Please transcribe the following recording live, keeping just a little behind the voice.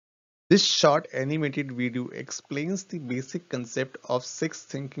This short animated video explains the basic concept of six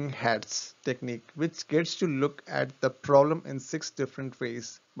thinking hats technique, which gets you to look at the problem in six different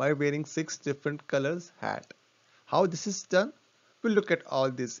ways by wearing six different colors hat. How this is done? We'll look at all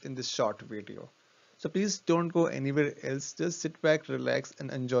this in this short video. So please don't go anywhere else, just sit back, relax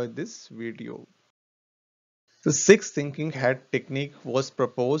and enjoy this video. The six thinking hat technique was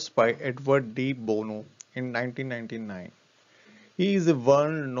proposed by Edward D. Bono in 1999. He is a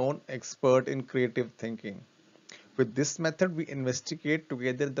well-known expert in creative thinking. With this method, we investigate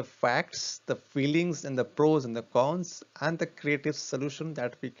together the facts, the feelings, and the pros and the cons, and the creative solution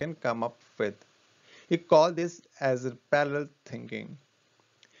that we can come up with. He called this as a parallel thinking.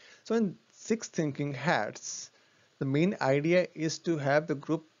 So in six thinking hats, the main idea is to have the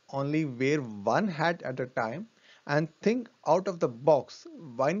group only wear one hat at a time and think out of the box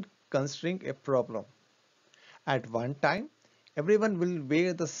when considering a problem. At one time, everyone will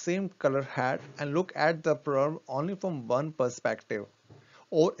wear the same color hat and look at the problem only from one perspective.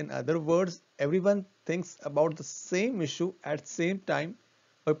 Or in other words, everyone thinks about the same issue at same time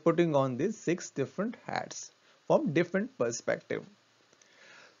by putting on these six different hats from different perspective.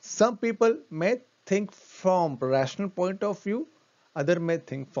 Some people may think from rational point of view, other may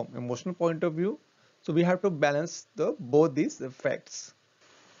think from emotional point of view. So we have to balance both these effects.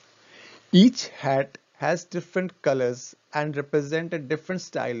 Each hat has different colors and represent a different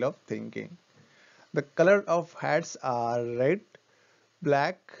style of thinking. The color of hats are red,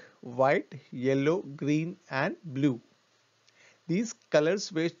 black, white, yellow, green and blue. These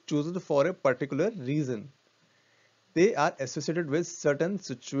colors were chosen for a particular reason. They are associated with certain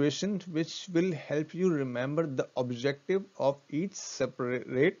situations which will help you remember the objective of each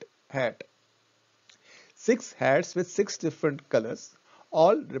separate hat. Six hats with six different colors,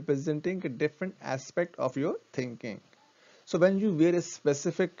 all representing a different aspect of your thinking. So when you wear a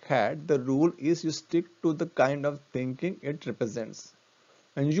specific hat, the rule is you stick to the kind of thinking it represents.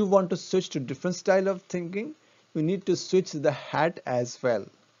 When you want to switch to different style of thinking, you need to switch the hat as well.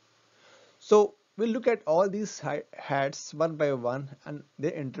 So we'll look at all these hats one by one and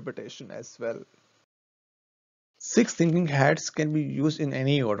their interpretation as well. Six thinking hats can be used in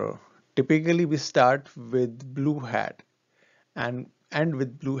any order. Typically we start with blue hat and end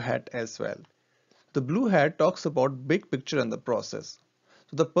with blue hat as well. The blue hat talks about big picture and the process.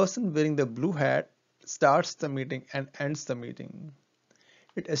 So the person wearing the blue hat starts the meeting and ends the meeting.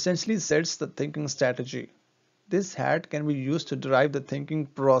 It essentially sets the thinking strategy. This hat can be used to drive the thinking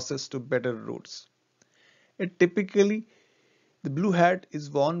process to better routes. The blue hat is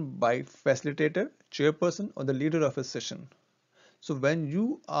worn by facilitator, chairperson or the leader of a session. So when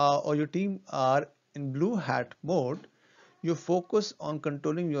you or your team are in blue hat mode, you focus on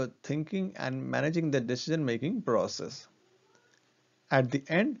controlling your thinking and managing the decision making process. At the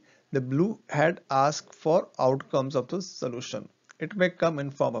end, the blue hat asks for outcomes of the solution. It may come in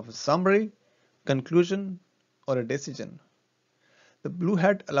form of a summary, conclusion or a decision. The blue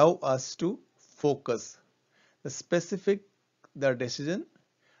hat allows us to focus the decision,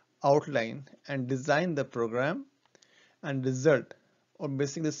 outline and design the program and result, or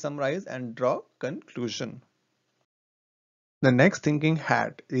basically summarize and draw conclusion. The next thinking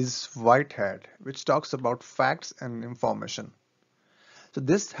hat is white hat, which talks about facts and information. So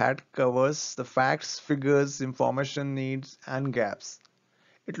this hat covers the facts, figures, information needs and gaps.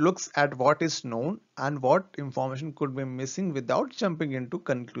 It looks at what is known and what information could be missing without jumping into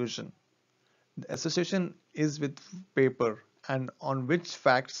conclusion. The association is with paper and on which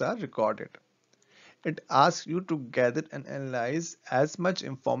facts are recorded. It asks you to gather and analyze as much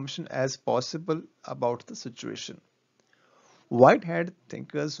information as possible about the situation. White hat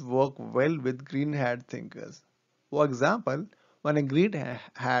thinkers work well with green hat thinkers. For example, when a green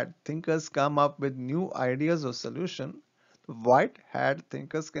hat thinkers come up with new ideas or solution, the white hat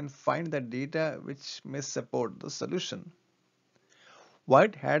thinkers can find the data which may support the solution.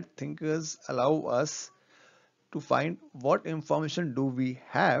 White hat thinkers allow us to find what information do we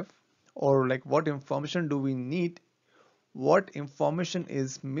have, or like what information do we need, what information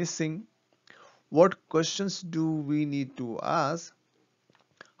is missing, what questions do we need to ask,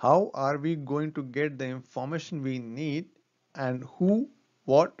 how are we going to get the information we need, and who,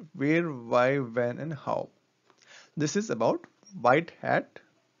 what, where, why, when and how. This is about white hat.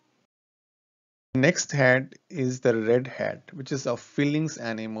 Next hat is the red hat, which is of feelings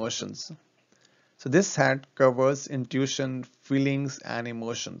and emotions. So this hat covers intuition, feelings and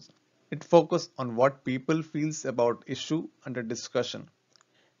emotions. It focuses on what people feels about issue under discussion.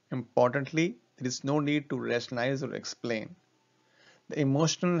 Importantly, there is no need to rationalize or explain. The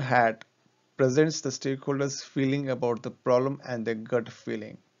emotional hat presents the stakeholders' feeling about the problem and their gut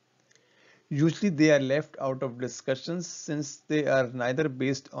feeling. Usually they are left out of discussions since they are neither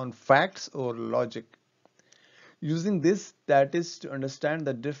based on facts or logic. Using this, that is to understand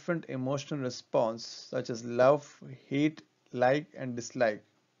the different emotional response such as love, hate, like and dislike.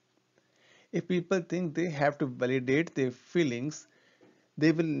 If people think they have to validate their feelings,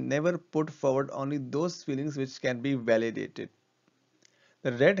 they will never put forward only those feelings which can be validated.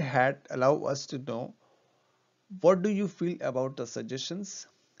 The red hat allow us to know what do you feel about the suggestions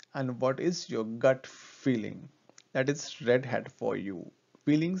and what is your gut feeling. That is red hat for you,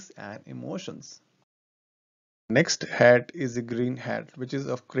 feelings and emotions. Next hat is a green hat, which is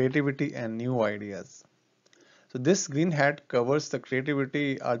of creativity and new ideas. So this green hat covers the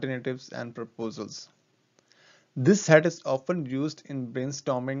creativity, alternatives and proposals. This hat is often used in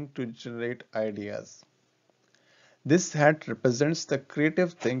brainstorming to generate ideas. This hat represents the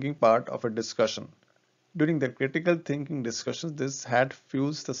creative thinking part of a discussion. During the critical thinking discussions, this hat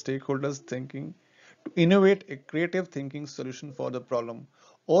fuels the stakeholders' thinking to innovate a creative thinking solution for the problem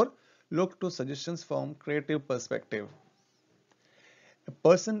or look to suggestions from creative perspective. A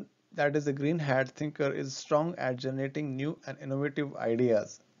person that is a green hat thinker is strong at generating new and innovative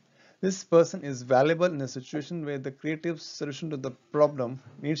ideas. This person is valuable in a situation where the creative solution to the problem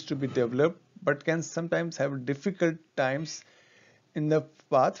needs to be developed but can sometimes have difficult times in the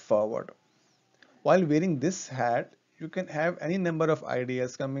path forward. While wearing this hat, you can have any number of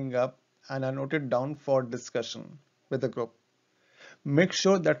ideas coming up and are noted down for discussion with the group. Make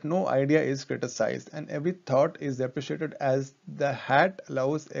sure that no idea is criticized and every thought is appreciated as the hat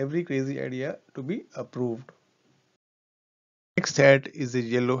allows every crazy idea to be approved. Next hat is a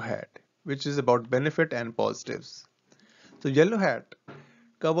yellow hat, which is about benefit and positives. So yellow hat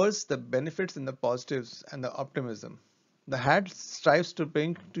covers the benefits and the positives and the optimism. The hat strives to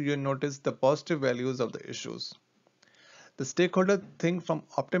bring to your notice the positive values of the issues. The stakeholder think from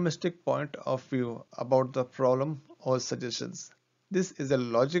optimistic point of view about the problem or suggestions. This is a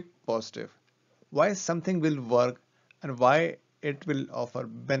logic positive. Why something will work and why it will offer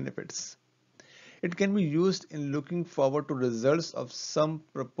benefits. It can be used in looking forward to results of some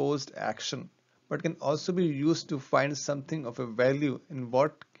proposed action, but can also be used to find something of a value in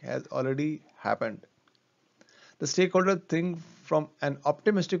what has already happened. The stakeholder think from an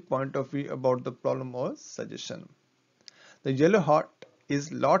optimistic point of view about the problem or suggestion. The yellow hat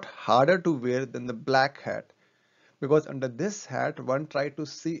is a lot harder to wear than the black hat because under this hat one tries to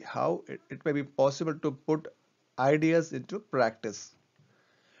see how it may be possible to put ideas into practice.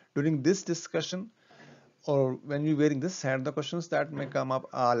 During this discussion or when you're wearing this hat, the questions that may come up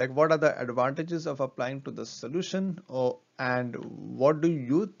are like what are the advantages of applying to the solution and what do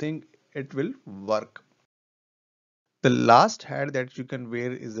you think it will work. The last hat that you can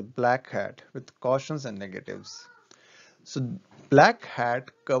wear is a black hat with cautions and negatives. So black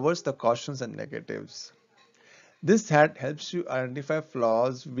hat covers the cautions and negatives. This hat helps you identify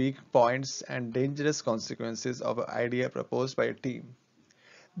flaws, weak points, and dangerous consequences of an idea proposed by a team.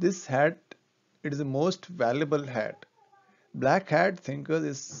 This hat it is the most valuable hat. Black hat thinker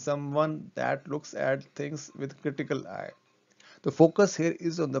is someone that looks at things with critical eye. The focus here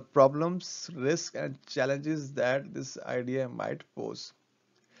is on the problems, risks, and challenges that this idea might pose.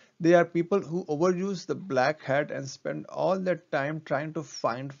 They are people who overuse the black hat and spend all their time trying to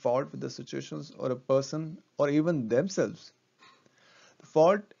find fault with the situations or a person or even themselves. The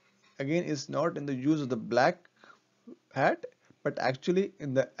fault again is not in the use of the black hat but actually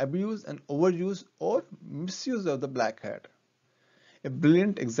in the abuse and overuse or misuse of the black hat. A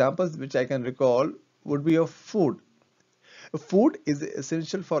brilliant example which I can recall would be of food. Food is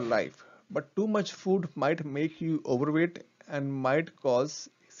essential for life, but too much food might make you overweight and might cause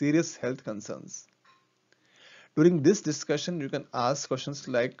serious health concerns. During this discussion, you can ask questions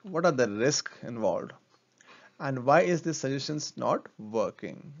like what are the risks involved and why is this suggestions not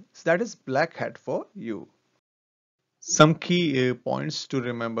working? So that is black hat for you. Some key points to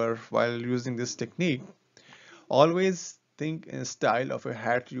remember while using this technique. Always think in style of a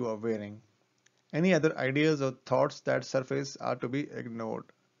hat you are wearing. Any other ideas or thoughts that surface are to be ignored.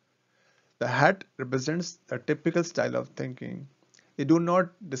 The hat represents a typical style of thinking. They do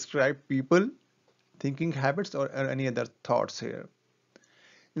not describe people, thinking habits or any other thoughts here.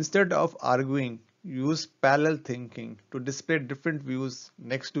 Instead of arguing, use parallel thinking to display different views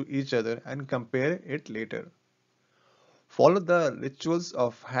next to each other and compare it later. Follow the rituals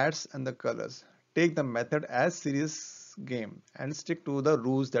of hats and the colors. Take the method as serious game and stick to the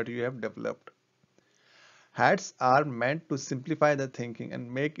rules that you have developed. Hats are meant to simplify the thinking and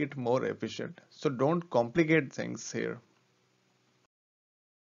make it more efficient. So don't complicate things here.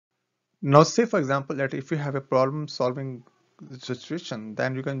 Now say for example that if you have a problem solving situation,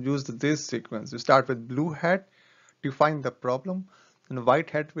 then you can use this sequence. You start with blue hat, define the problem, and white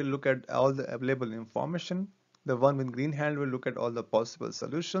hat will look at all the available information. The one with green hat will look at all the possible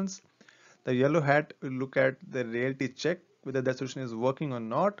solutions. The yellow hat will look at the reality check whether the solution is working or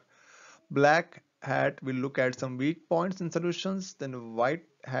not. Black hat will look at some weak points in solutions. Then white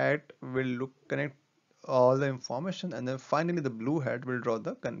hat will connect all the information, and then finally the blue hat will draw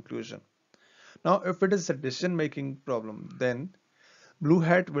the conclusion. Now, if it is a decision making problem, then blue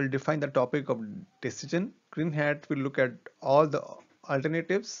hat will define the topic of decision, green hat will look at all the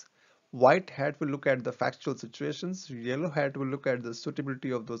alternatives, white hat will look at the factual situations, yellow hat will look at the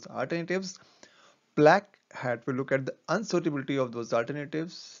suitability of those alternatives, black hat will look at the unsuitability of those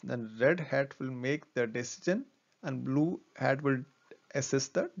alternatives, then red hat will make the decision, and blue hat will assess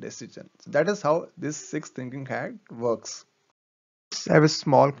the decision. So that is how this six thinking hat works. Let's have a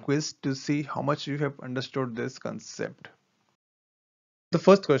small quiz to see how much you have understood this concept. The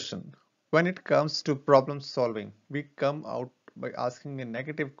first question, when it comes to problem solving, we come out by asking a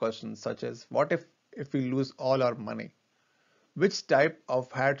negative question such as what if we lose all our money? Which type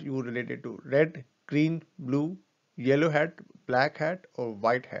of hat you related to? Red, green, blue, yellow hat, black hat, or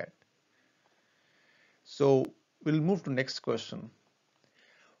white hat? So we'll move to next question.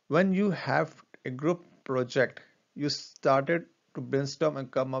 When you have a group project, you started to brainstorm and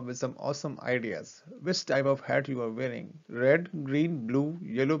come up with some awesome ideas. Which type of hat you are wearing? Red, green, blue,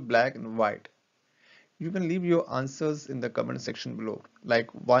 yellow, black, and white. You can leave your answers in the comment section below,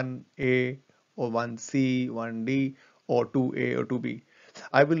 like 1A or 1C, 1D, or 2A or 2B.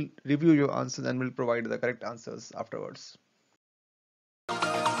 I will review your answers and will provide the correct answers afterwards.